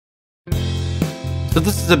So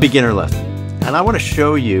this is a beginner lesson, and I want to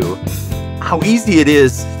show you how easy it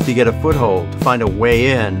is to get a foothold, to find a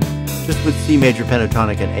way in, just with C major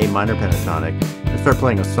pentatonic and A minor pentatonic, and start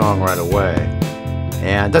playing a song right away.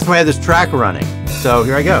 And that's why I have this track running. So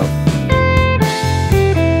here I go.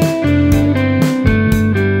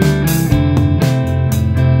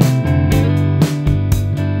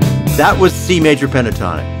 That was C major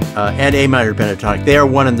pentatonic and A minor pentatonic. They are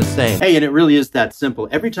one and the same. Hey, and it really is that simple.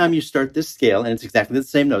 Every time you start this scale, and it's exactly the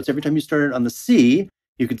same notes, every time you start it on the C,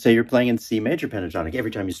 you could say you're playing in C major pentatonic.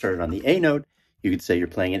 Every time you start it on the A note, you could say you're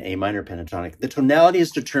playing in A minor pentatonic. The tonality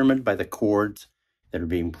is determined by the chords that are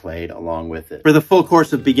being played along with it. For the full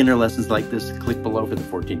course of beginner lessons like this, click below for the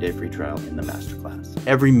 14-day free trial in the Masterclass.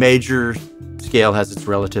 Every major scale has its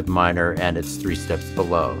relative minor and it's 3 steps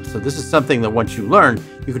below. So this is something that once you learn,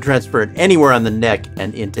 you can transfer it anywhere on the neck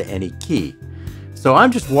and into any key. So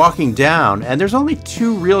I'm just walking down and there's only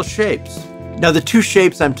 2 real shapes. Now the 2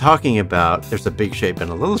 shapes I'm talking about, there's a big shape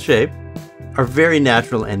and a little shape, are very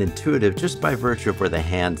natural and intuitive just by virtue of where the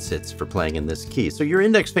hand sits for playing in this key. So your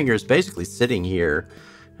index finger is basically sitting here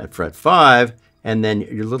at fret 5, and then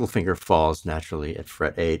your little finger falls naturally at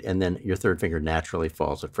fret 8, and then your third finger naturally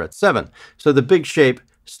falls at fret 7. So the big shape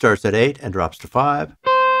starts at 8 and drops to 5.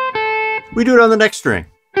 We do it on the next string.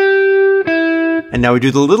 And now we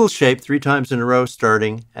do the little shape 3 times in a row,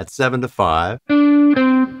 starting at 7 to 5.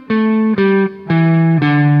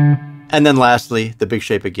 And then lastly, the big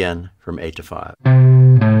shape again from 8 to 5.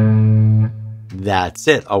 That's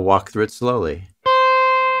it. I'll walk through it slowly.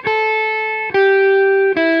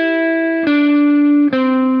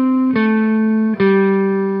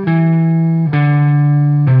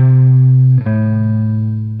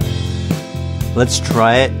 Let's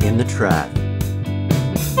try it in the track.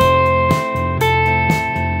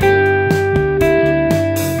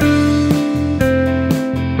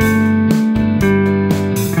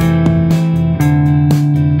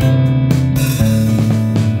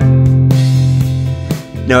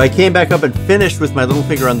 Now I came back up and finished with my little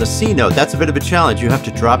finger on the C note. That's a bit of a challenge. You have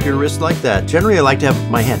to drop your wrist like that. Generally, I like to have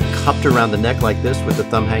my hand cupped around the neck like this with the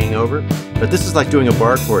thumb hanging over. But this is like doing a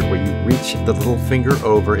bar chord where you reach the little finger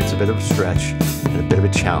over. It's a bit of a stretch and a bit of a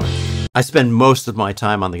challenge. I spend most of my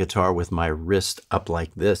time on the guitar with my wrist up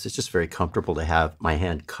like this. It's just very comfortable to have my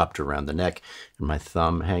hand cupped around the neck and my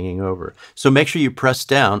thumb hanging over. So make sure you press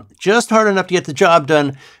down just hard enough to get the job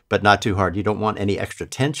done, but not too hard. You don't want any extra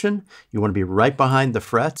tension. You want to be right behind the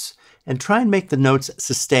frets and try and make the notes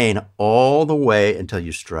sustain all the way until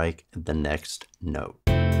you strike the next note.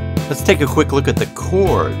 Let's take a quick look at the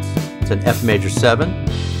chords. It's an F major 7,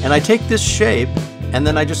 and I take this shape and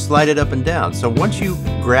then I just slide it up and down. So once you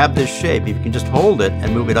grab this shape, if you can just hold it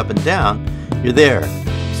and move it up and down, you're there.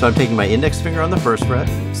 So I'm taking my index finger on the 1st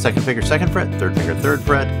fret, second finger 2nd fret, third finger 3rd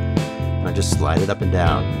fret, and I just slide it up and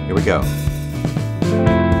down. Here we go.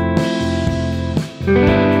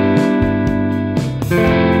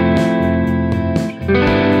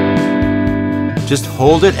 Just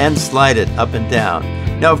hold it and slide it up and down.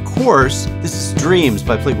 Now, of course, this is Dreams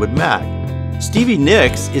by Fleetwood Mac. Stevie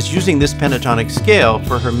Nicks is using this pentatonic scale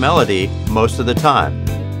for her melody most of the time.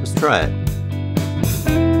 Let's try it.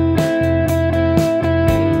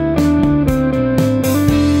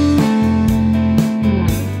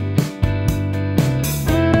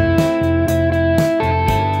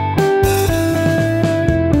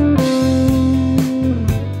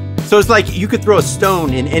 So it's like you could throw a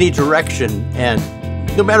stone in any direction, and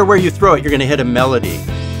no matter where you throw it, you're going to hit a melody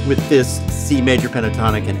with this C major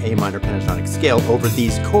pentatonic and A minor pentatonic scale over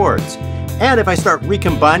these chords. And if I start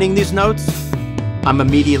recombining these notes, I'm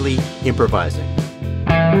immediately improvising.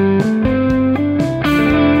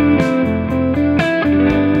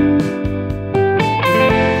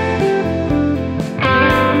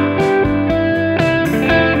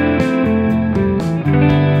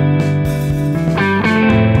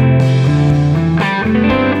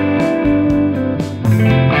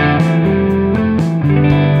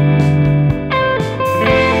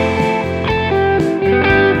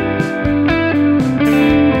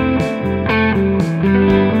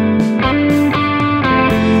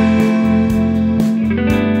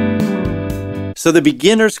 So the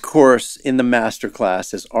beginner's course in the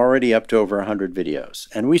Masterclass is already up to over 100 videos.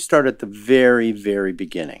 And we start at the very, very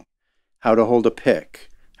beginning. How to hold a pick,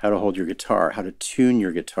 how to hold your guitar, how to tune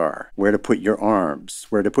your guitar, where to put your arms,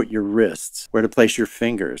 where to put your wrists, where to place your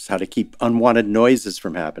fingers, how to keep unwanted noises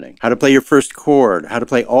from happening, how to play your first chord, how to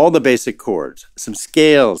play all the basic chords, some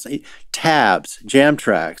scales, tabs, jam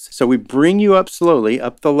tracks. So we bring you up slowly,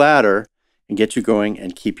 up the ladder, and get you going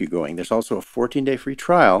and keep you going. There's also a 14-day free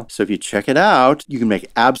trial, so if you check it out, you can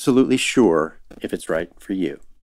make absolutely sure if it's right for you.